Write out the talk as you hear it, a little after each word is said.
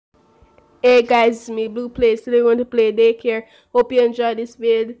Hey guys, it's me Blue Plays. Today we're going to play daycare. Hope you enjoy this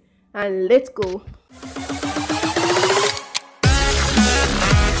vid and let's go.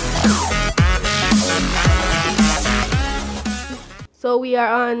 So we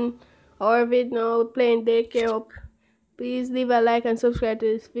are on our vid now playing daycare. Hope please leave a like and subscribe to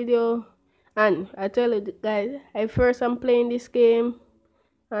this video. And I tell you guys, I'm playing this game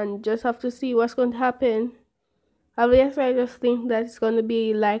and just have to see what's going to happen. Obviously I just think that it's going to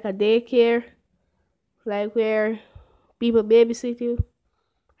be like a daycare, like where people babysit you.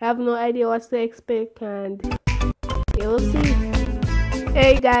 I have no idea what to expect and you'll see.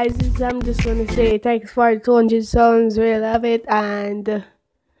 Hey guys, I'm just gonna say thanks for the 200 songs, really love it, and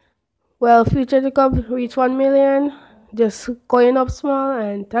well, future to come reach 1 million, just going up small,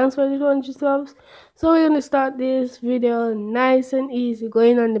 and thanks for the 200 subs. So we're gonna start this video nice and easy,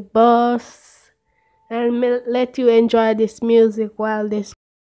 going on the bus, and let you enjoy this music while this.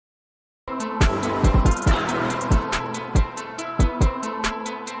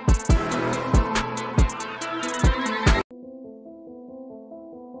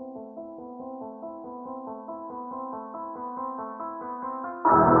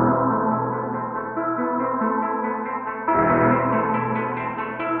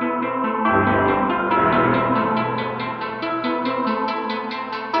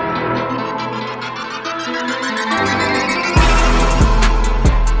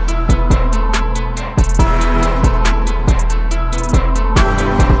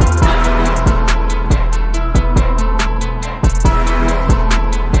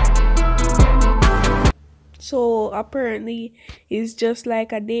 So apparently it's just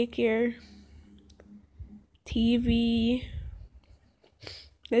like a daycare TV.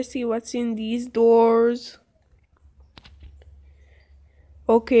 Let's see what's in these doors.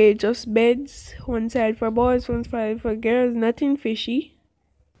 Okay, just beds, one side for boys, one side for girls, nothing fishy.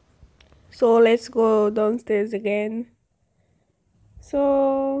 So let's go downstairs again.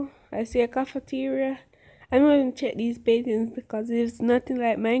 So I see a cafeteria. I'm going to check these paintings because it's nothing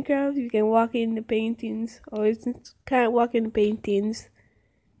like Minecraft. You can walk in the paintings, or you can't walk in the paintings.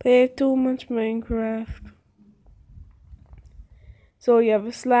 Play too much Minecraft. So you have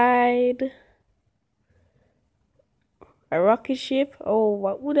a slide, a rocket ship. Oh,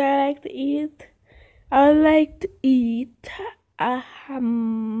 what would I like to eat? I would like to eat a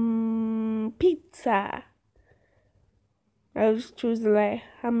pizza. I'll just choose like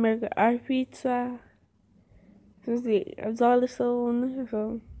hamburger or pizza. It's all the zone.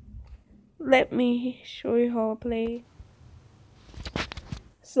 So let me show you how I play.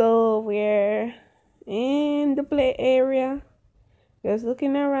 So we're in the play area, just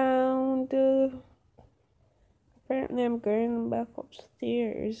looking around. Apparently I'm going back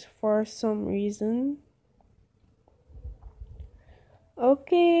upstairs for some reason.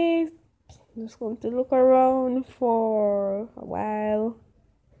 Okay, just going to look around for a while.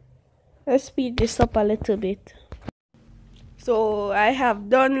 Let's speed this up a little bit. So I have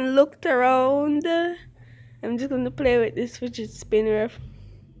done looked around. I'm just going to play with this fidget spinner.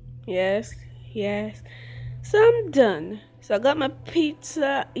 Yes. So I'm done. So I got my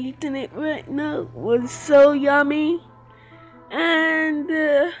pizza, eating it right now. It was so yummy. And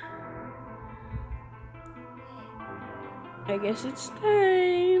I guess it's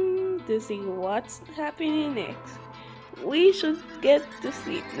time to see what's happening next. We should get to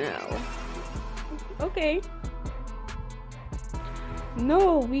sleep now. Okay.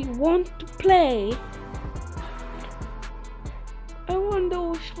 No, we want to play. I wonder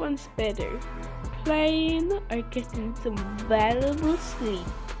which one's better, playing or getting some valuable sleep.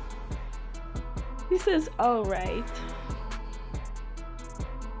 This is alright.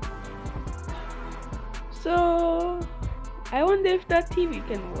 So I wonder if that TV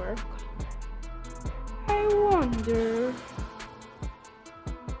can work. I wonder.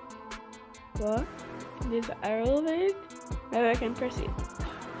 What? There's an arrow over it? Maybe I can press it.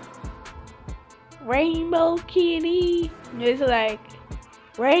 Rainbow Kitty. It's like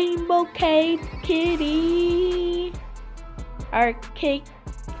Rainbow Cake Kitty. Or Cake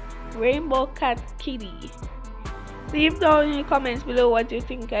Rainbow Cat Kitty. Leave down in the comments below what you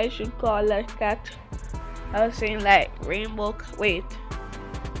think I should call that cat. I was saying like Rainbow. Wait.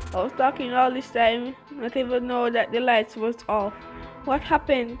 I was talking all this time, not even know that the lights was off. What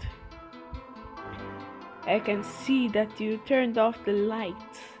happened? I can see that you turned off the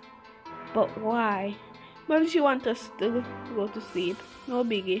lights. But why? Maybe she wants us to go to sleep. No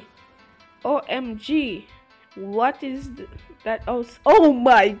biggie. OMG. What is that? Oh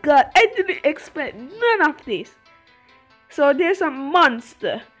my god. I didn't expect none of this. So there's a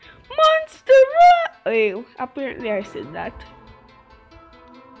monster. Monster! Wait, apparently I said that.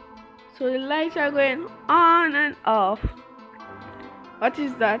 So the lights are going on and off. What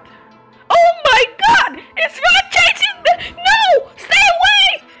is that? Oh my god! It's not chasing me! No! Stay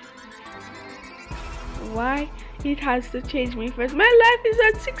away! Why? It has to change me first. My life is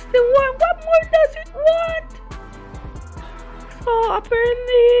at 61. What more does it want? So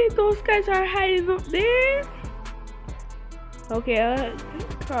apparently those guys are hiding up there. Okay, I'll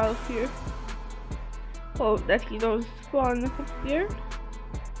crawl here. Hope that he don't spawn up here.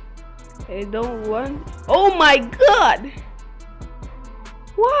 I don't want. Oh my god!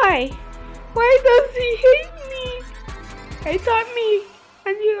 Why? Why does he hate me? I thought me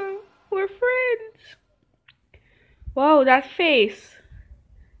and you were friends. Wow, that face.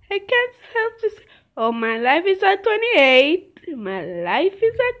 I can't help to see. Oh, my life is at 28. My life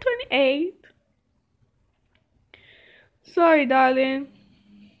is at 28. Sorry, darling.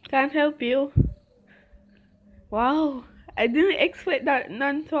 Can't help you. Wow, I didn't expect that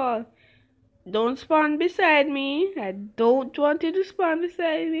none at all. Don't spawn beside me. I don't want you to spawn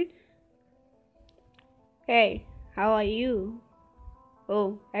beside me. Hey, how are you?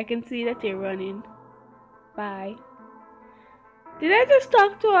 Oh, I can see that you're running. Bye. Did I just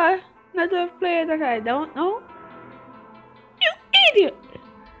talk to another player that I don't know? You idiot!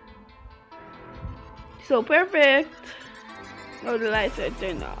 So perfect. Oh, the lights are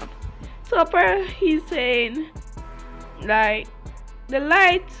turned off. So he's saying, like, the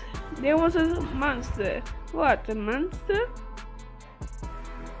light, there was a monster. What, a monster?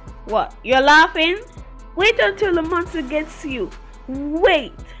 What, you're laughing? Wait until the monster gets you.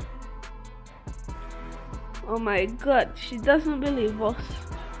 Wait. Oh my god, she doesn't believe us.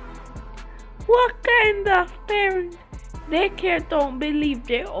 What kind of parent? Daycare don't believe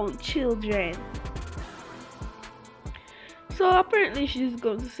their own children. So apparently she's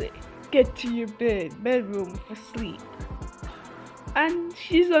going to say, get to your bedroom for sleep. And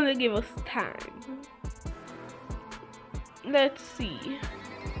she's gonna give us time. Let's see.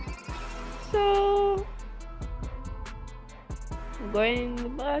 So going in the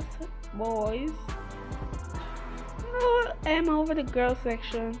bus, boys. No, I'm over the girl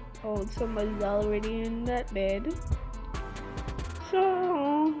section. Oh, somebody's already in that bed.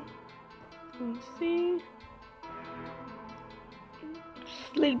 So let's see.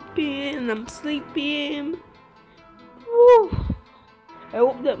 Sleeping, I'm sleeping. Woo. I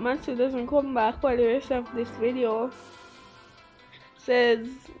hope that monster doesn't come back for the rest of this video. Says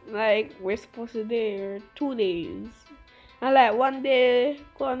like we're supposed to there 2 days. And like 1 day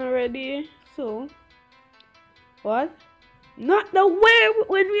gone already. So what? Not the where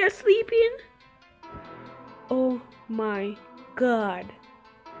when we are sleeping? Oh my god.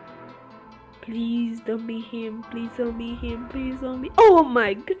 Please don't be him. Please don't be him. Please don't be. Oh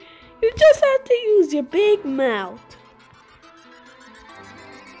my god. You just have to use your big mouth.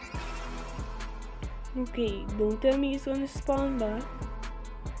 Okay, don't tell me it's gonna spawn back.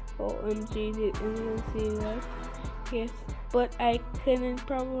 OMG, didn't see that. Yes, but I couldn't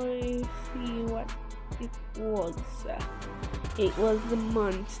probably see what it was. It was the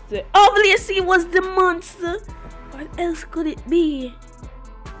monster. Obviously, it was the monster. What else could it be?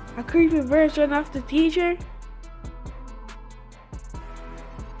 A creepy version of the teacher?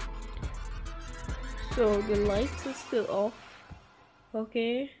 So the lights are still off.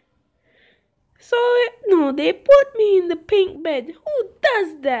 Okay. So, no, they put me in the pink bed. Who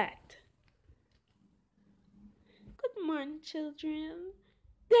does that? Good morning, children.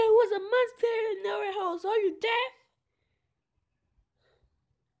 There was a monster in our house. Are you deaf?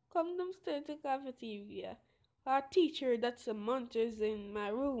 Come downstairs to the cafeteria. Our teacher, that's a monster, is in my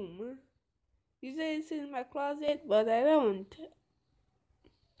room. You say it's in my closet, but I don't.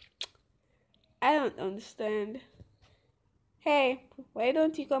 I don't understand. Hey, why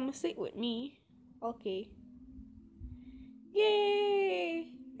don't you come sit with me? Okay. Yay!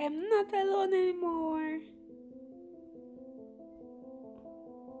 I'm not alone anymore.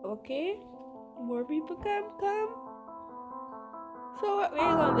 Okay, more people come. So what we're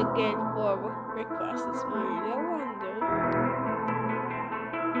gonna get for breakfast this morning, I wonder.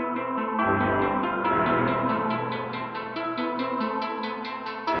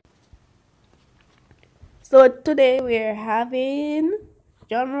 So today we're having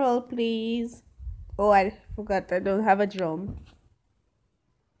drum roll, please. Oh, I forgot I don't have a drum.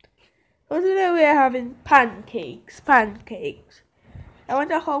 So today we're having pancakes. I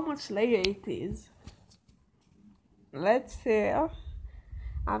wonder how much layer it is. Let's see.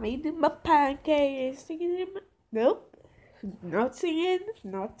 I'm eating my pancakes. Nope. Not singing.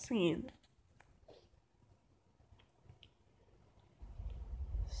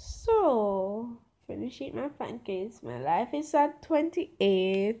 So, finish eating my pancakes. My life is at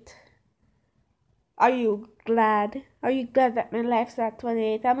 28. Are you glad? Are you glad that my life's at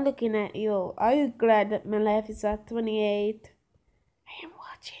 28? I'm looking at you. Are you glad that my life is at 28? I am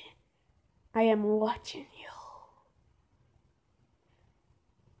watching. I am watching you.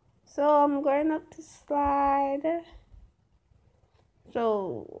 So I'm going up the slide.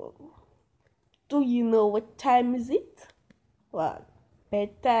 So, do you know what time is it? Well,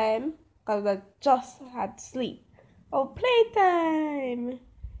 bedtime, because I just had sleep. Oh, playtime.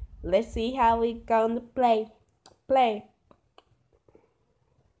 Let's see how we gonna play.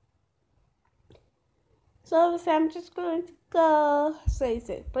 So I'm just going to go. So he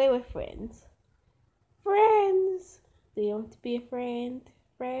said, play with friends. Friends. Do you want to be a friend?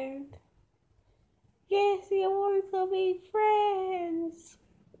 Friend? Yes, you want to be friends.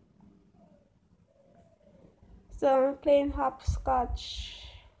 So I'm playing hopscotch.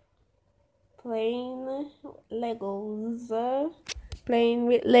 Playing Legos. Playing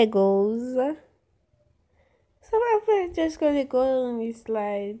with Legos. So I'm just gonna go on this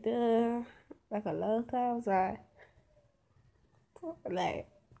slide, like a local or like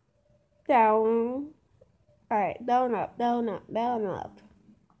down. Alright, down, up, down, up, down, up.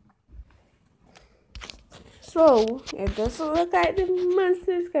 So it doesn't look like the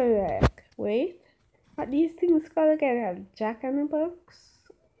monster's gonna like. Wait, what these things called again? Jack in the Box.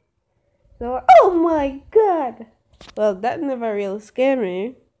 So, oh my god! Well, that never really scared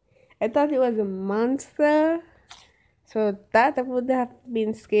me. I thought it was a monster. So that would have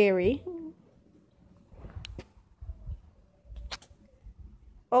been scary.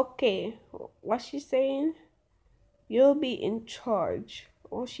 Okay, what's she saying? You'll be in charge.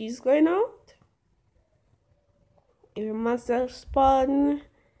 Oh, she's going out? If a monster spawn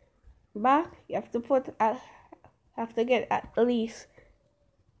back, you have to get at least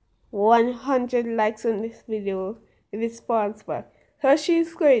 100 likes on this video if it spawns back. So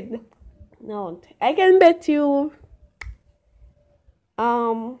she's going. No, I can bet you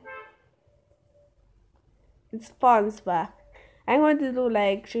it spawns back. I'm going to do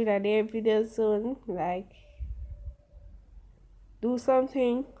like shoot a day video soon, like do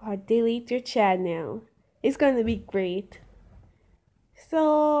something or delete your channel. It's gonna be great.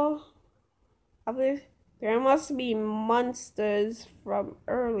 So there must be monsters from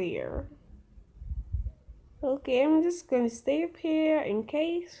earlier. Okay, I'm just gonna stay up here in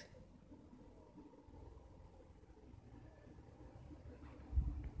case.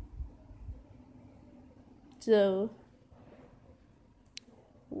 So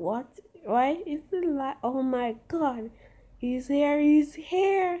what? Why is the light? Oh my god, he's here, he's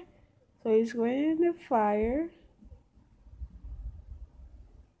here. So he's going in the fire.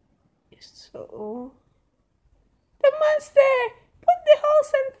 So the monster put the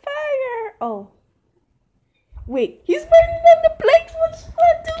house on fire. Oh wait, he's burning down the place. What's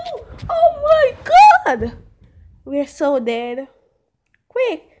that do? Oh my god, we're so dead.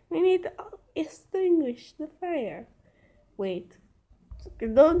 Quick, we need to extinguish the fire. Wait,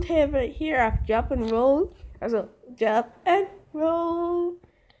 don't have it here of drop and roll. Also, drop and roll.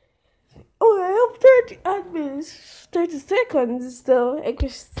 Oh, I have 30 admins, 30 seconds, so I can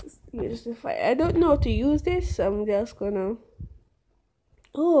use the fire. I don't know how to use this, so I'm just gonna.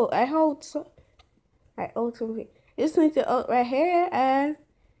 Oh, I hold something. Just need to out right here, and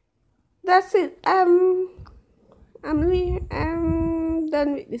that's it. I'm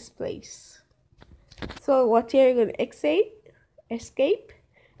done with this place. So what here? You're gonna escape?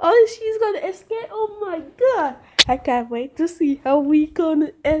 Oh, she's gonna escape! Oh my god! I can't wait to see how we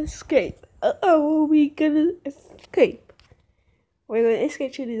gonna escape. How are we gonna escape? We're gonna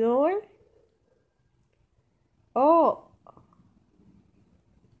escape through the door. Oh,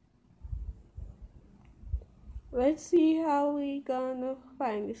 let's see how we gonna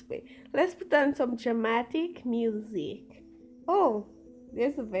find this place. Let's put on some dramatic music. Oh,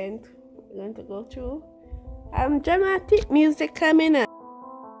 there's a vent we're going to go through. Dramatic music coming up.